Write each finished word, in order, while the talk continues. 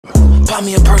Pop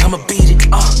me a perk, I'ma beat it.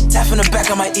 Tap in the back,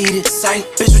 I might eat it. Sight,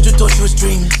 bitch, what you thought you was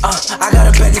dreaming? I got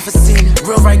a bag for seeing.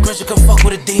 Real right Grinch, you can fuck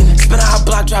with a demon. Spin a hot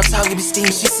block, drop top, you be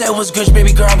steaming. She said, what's Grinch,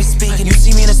 baby girl, I be speaking. You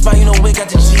see me in the spot, you know we got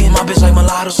the G in. My bitch like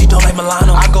mulatto, she don't like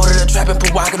Milano. I go to the trap and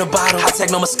put whack in a bottle. I take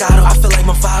no Moscato, I feel like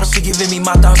Mafado. She giving me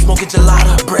my thumb, smoking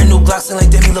gelato. Brand new Glock, sound like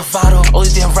Demi Lovato. All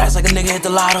these damn rats like a nigga hit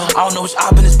the lotto. I don't know which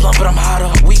op in this blunt, but I'm hotter.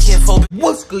 We can't fold.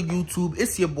 What's good, YouTube?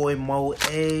 It's your boy Mo,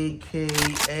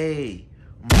 aka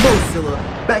Mozilla,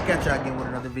 back at y'all again with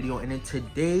another video. And in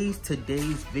today's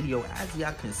video, as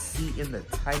y'all can see in the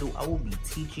title, I will be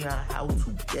teaching y'all how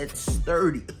to get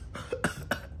sturdy.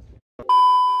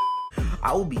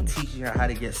 I will be teaching y'all how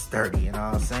to get sturdy, you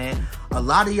know what I'm saying? A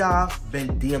lot of y'all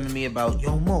been DMing me about,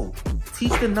 yo Mo,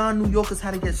 teach the non-New Yorkers how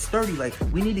to get sturdy. Like,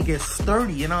 we need to get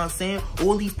sturdy, you know what I'm saying?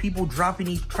 All these people dropping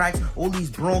these tracks, all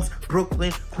these Bronx,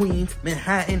 Brooklyn, Queens,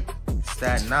 Manhattan,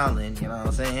 Staten Island, you know what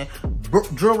I'm saying?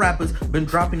 Drill rappers been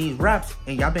dropping these raps,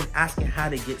 and y'all been asking how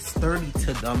to get sturdy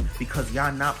to them because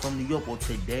y'all not from New York. Well,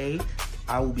 today,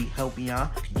 I will be helping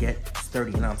y'all get sturdy,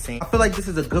 you know what I'm saying? I feel like this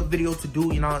is a good video to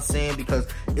do, you know what I'm saying? Because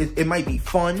it might be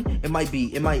fun. I might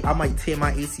tear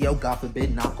my ACL, God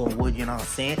forbid, knock on wood, you know what I'm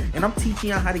saying? And I'm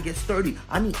teaching y'all how to get sturdy.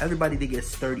 I need everybody to get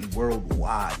sturdy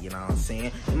worldwide, you know what I'm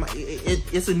saying?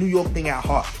 It's a New York thing at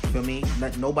heart, you feel me?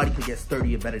 Nobody could get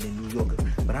sturdier better than New Yorkers.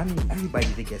 But I need everybody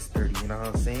to get sturdy, you know what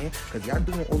I'm saying? Because y'all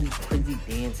doing all these crazy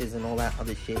dances and all that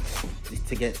other shit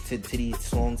to get to these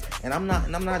songs. And I'm not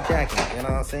jacking, you know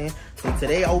what I'm saying? So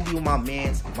today I will be with my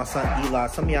mans, my son Eli.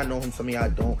 Some of y'all know him, some of y'all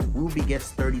don't. We will be getting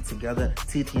sturdy together,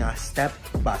 teaching y'all step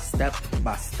by step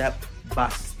by step by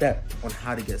step on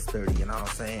how to get sturdy, you know what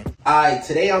I'm saying? Alright,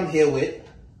 today I'm here with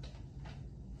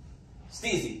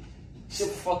Steezy. Shit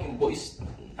fucking boys.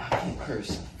 I can't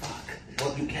curse. Fuck.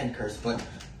 Well, you can curse, but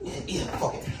yeah,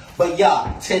 fuck it. But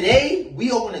yeah, today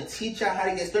we are gonna teach y'all how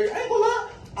to get sturdy. I ain't gonna lie.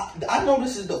 I know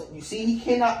this is you see, he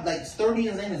cannot, like, sturdy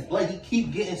is in his blood. He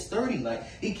keep getting sturdy, like,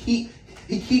 he keep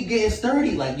getting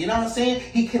sturdy, like, you know what I'm saying?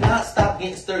 He cannot stop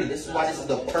getting sturdy. This is why this is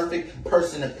the perfect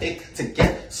person to pick to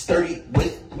get sturdy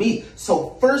with me.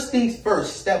 So first things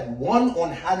first, step one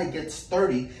on how to get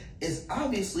sturdy is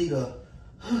obviously the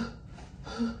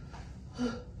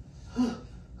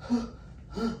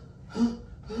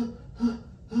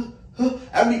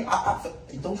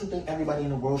don't you think everybody in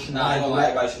the world should know how to do that?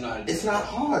 Everybody should know how to do that. It's not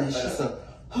hard. It's just a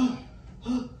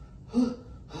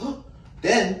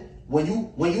Then when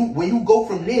you go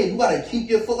from there, you gotta keep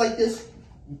your foot like this.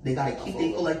 They gotta keep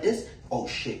their foot like this. Oh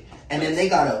shit! And then they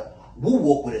gotta woo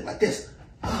walk with it like this.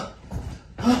 And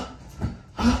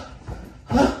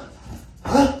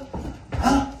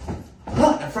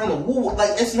from the woo walk,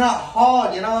 like, it's not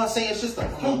hard. You know what I'm saying? It's just a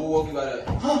From the woo walk, you gotta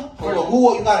From the woo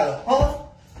walk, you gotta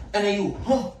and then you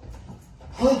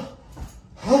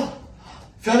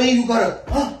feel me? You gotta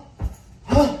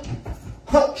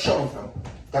show them from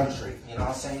demonstrate. You know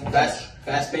what I'm saying?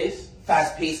 fast pace.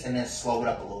 Fast pace, and then slow it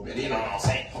up a little bit. You know what I'm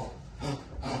saying?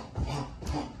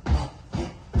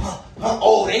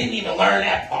 Oh, they didn't even learn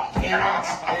that part. You know what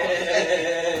I'm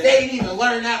saying? They didn't even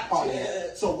learn that part.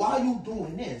 Yeah. So while you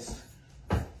doing this,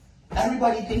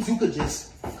 everybody thinks you could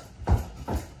just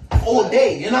all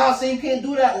day. You know what I'm saying? You can't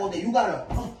do that all day. You gotta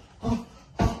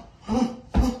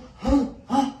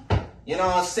you know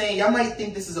what I'm saying? Y'all might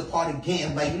think this is a part of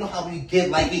game. Like, you know how we get,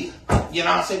 like, you know what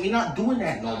I'm saying? We're not doing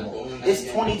that no more. It's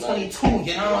 2022.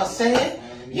 You know what I'm saying?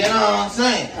 You know what I'm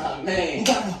saying? Man. You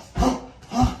gotta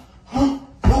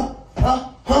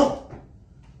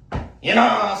you know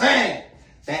what I'm saying?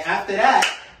 Then after that,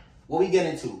 what we get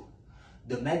into?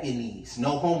 The mega knees.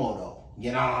 No homo though.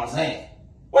 You know what I'm saying?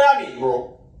 What I mean,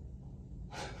 bro?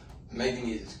 Making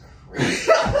these is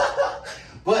crazy.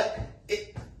 But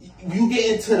you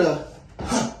get into the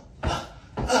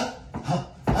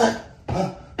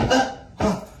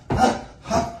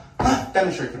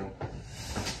demonstrate for them.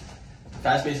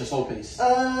 Fast pace or slow pace?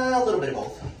 A little bit of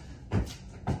both.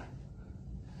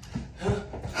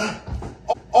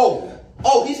 Oh,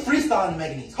 he's freestyling the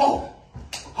mega knees. He didn't even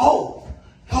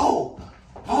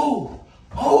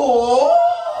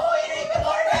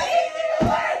learn that.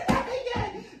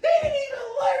 They didn't even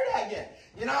learn that yet.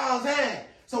 You know what I'm saying?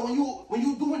 So when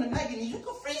you doing the mega knees, you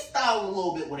can freestyle a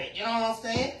little bit with it. You know what I'm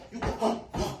saying? You can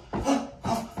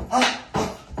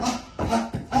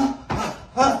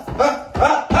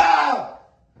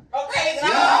okay, you know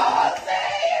what I'm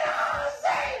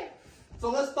saying? So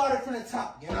let's start it from the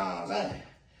top. You know what I'm saying?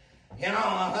 You know what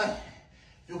I'm saying?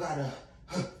 You gotta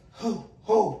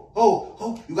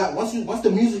you got once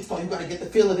the music starts, you gotta get the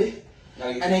feel of it.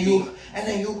 And then you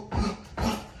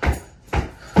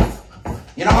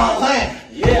you know what I'm saying?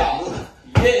 Yeah.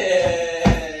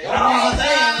 You know what I'm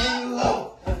saying? And then you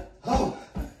go.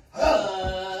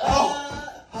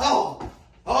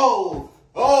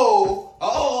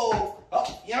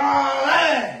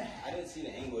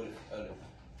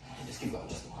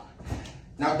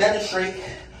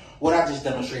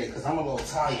 because I'm a little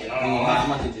tired.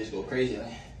 I'm about to just go crazy.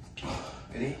 Like.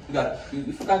 Ready?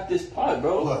 You forgot this part,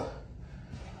 bro. What?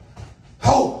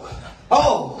 Oh,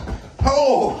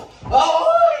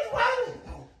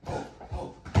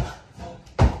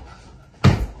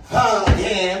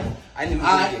 damn. I knew we were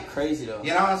gonna get crazy though. You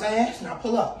know what I'm saying? Now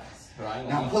pull up. Bro,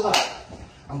 Now pull up.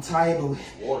 I'm tired, but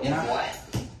Water, you know boy.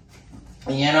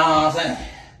 You know what I'm saying?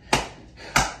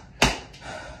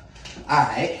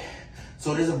 Alright.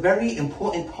 So there's a very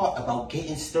important part about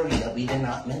getting sturdy that we did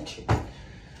not mention.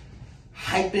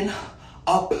 Hyping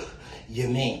up your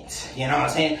mans. You know what I'm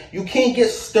saying? You can't get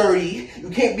sturdy. You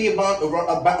can't be you can't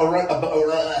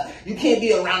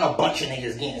be around a bunch of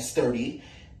niggas getting sturdy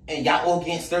and y'all all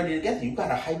getting sturdy together. You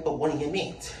gotta hype up one of your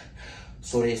mans.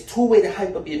 So there's two ways to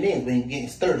hype up your mans when you're getting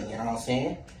sturdy, you know what I'm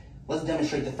saying? Let's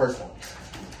demonstrate the first one.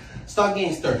 Start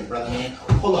getting sturdy, brother, man.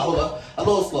 Hold up. A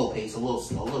little slow pace, a little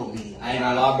slow, a little medium. I ain't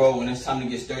gonna lie, bro. When it's time to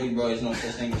get sturdy, bro, there's no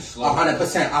such thing as slow.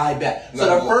 100%, I bet.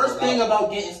 So the first thing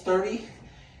about getting sturdy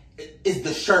is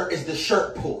the shirt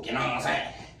pull, you know what I'm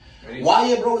saying? Ready? While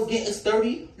your bro is getting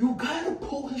sturdy, you gotta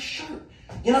pull his shirt.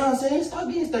 You know what I'm saying? Start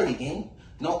getting sturdy, gang.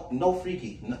 No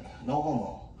freaky, no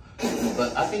homo.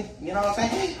 But I think, you know what I'm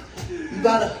saying? You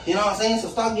gotta, you know what I'm saying? So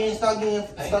start getting.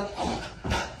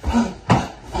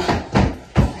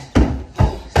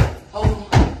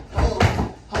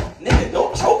 Nigga,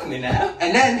 don't choke me now.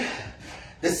 And then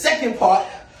the second part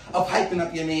of hyping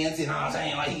up your mans, you know what I'm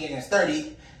saying? Like he getting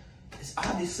sturdy, is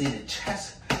obviously the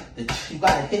chest. You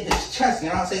gotta hit his chest, you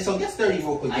know what I'm saying? So get sturdy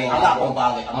real quick, gang. I'm not gonna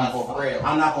violate. I'm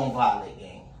not gonna violate,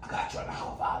 gang. I got you. I'm not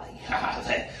gonna violate. You know what I'm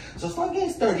saying? So start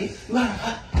getting sturdy. You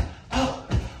gotta.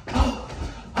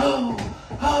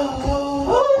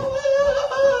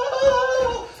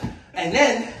 And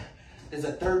then there's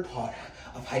a third part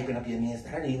of hyping up your mans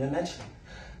that I didn't even mention.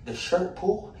 The shirt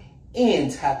pull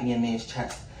and tapping your man's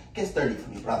chest. Get sturdy for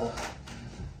me, brother.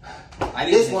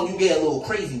 This one you get a little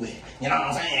crazy with. You know what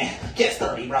I'm saying? Get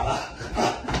sturdy, brother.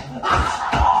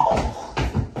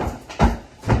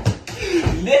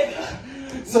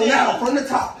 Nigga. So now, from the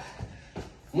top,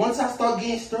 once I start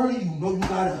getting sturdy, you know you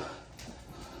gotta.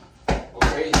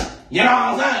 Okay. You know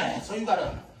what I'm saying? So you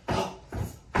gotta.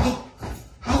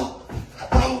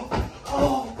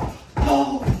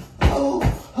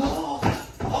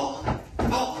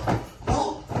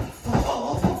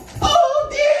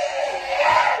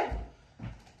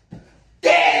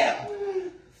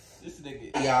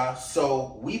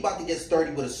 So we about to get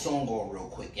sturdy with a song going real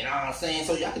quick, you know what I'm saying?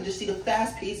 So y'all can just see the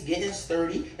fast pace, getting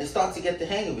sturdy, and start to get the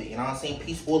hang of it, you know what I'm saying?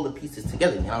 Piece all the pieces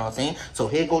together, you know what I'm saying? So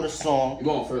here go the song. You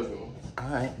going first, bro.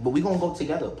 Alright, but we gonna go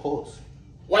together, pause.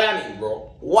 What I mean,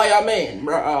 bro? What I mean,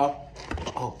 bro?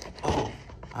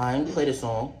 Alright, play the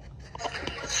song.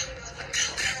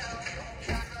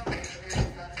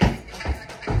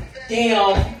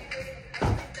 Damn.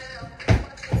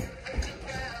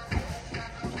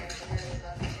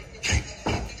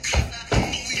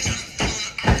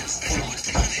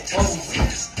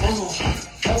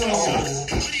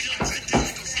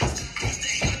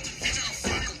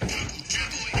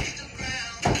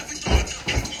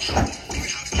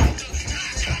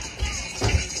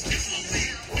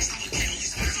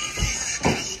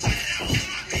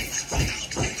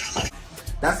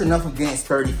 That's enough of getting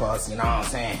sturdy for us, you know what I'm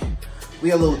saying? We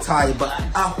a little tired, but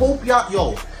I hope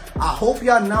y'all, I hope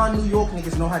y'all non-New York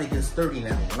niggas know how to get sturdy now,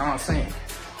 you know what I'm saying?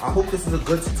 I hope this is a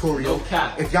good tutorial. No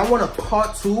cap. If y'all want a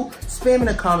part 2, spam in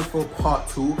the comments for a part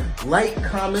 2. Like,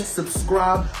 comment,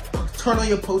 subscribe, turn on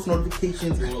your post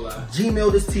notifications.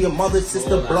 Gmail this to your mother,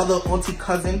 sister, brother, auntie,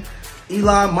 cousin.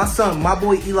 Eli, my son, my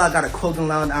boy Eli got a clothing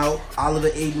line out. Oliver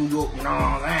A, New York, you know what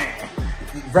I'm saying?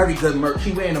 Very good merch.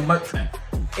 He wearing the merch.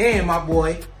 And my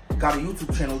boy got a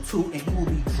YouTube channel too, and he will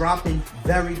be dropping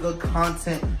very good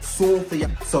content soon for y'all.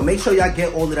 So make sure y'all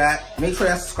get all of that. Make sure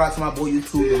y'all subscribe to my boy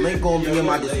YouTube. The link gonna be in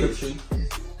my description.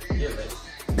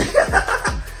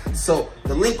 So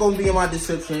the link gonna be in my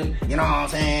description. You know what I'm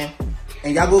saying?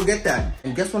 And y'all go get that.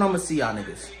 And guess what I'm gonna see y'all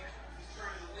niggas?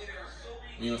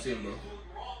 You don't see him, bro.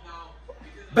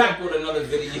 Back with another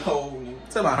video.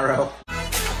 Tomorrow.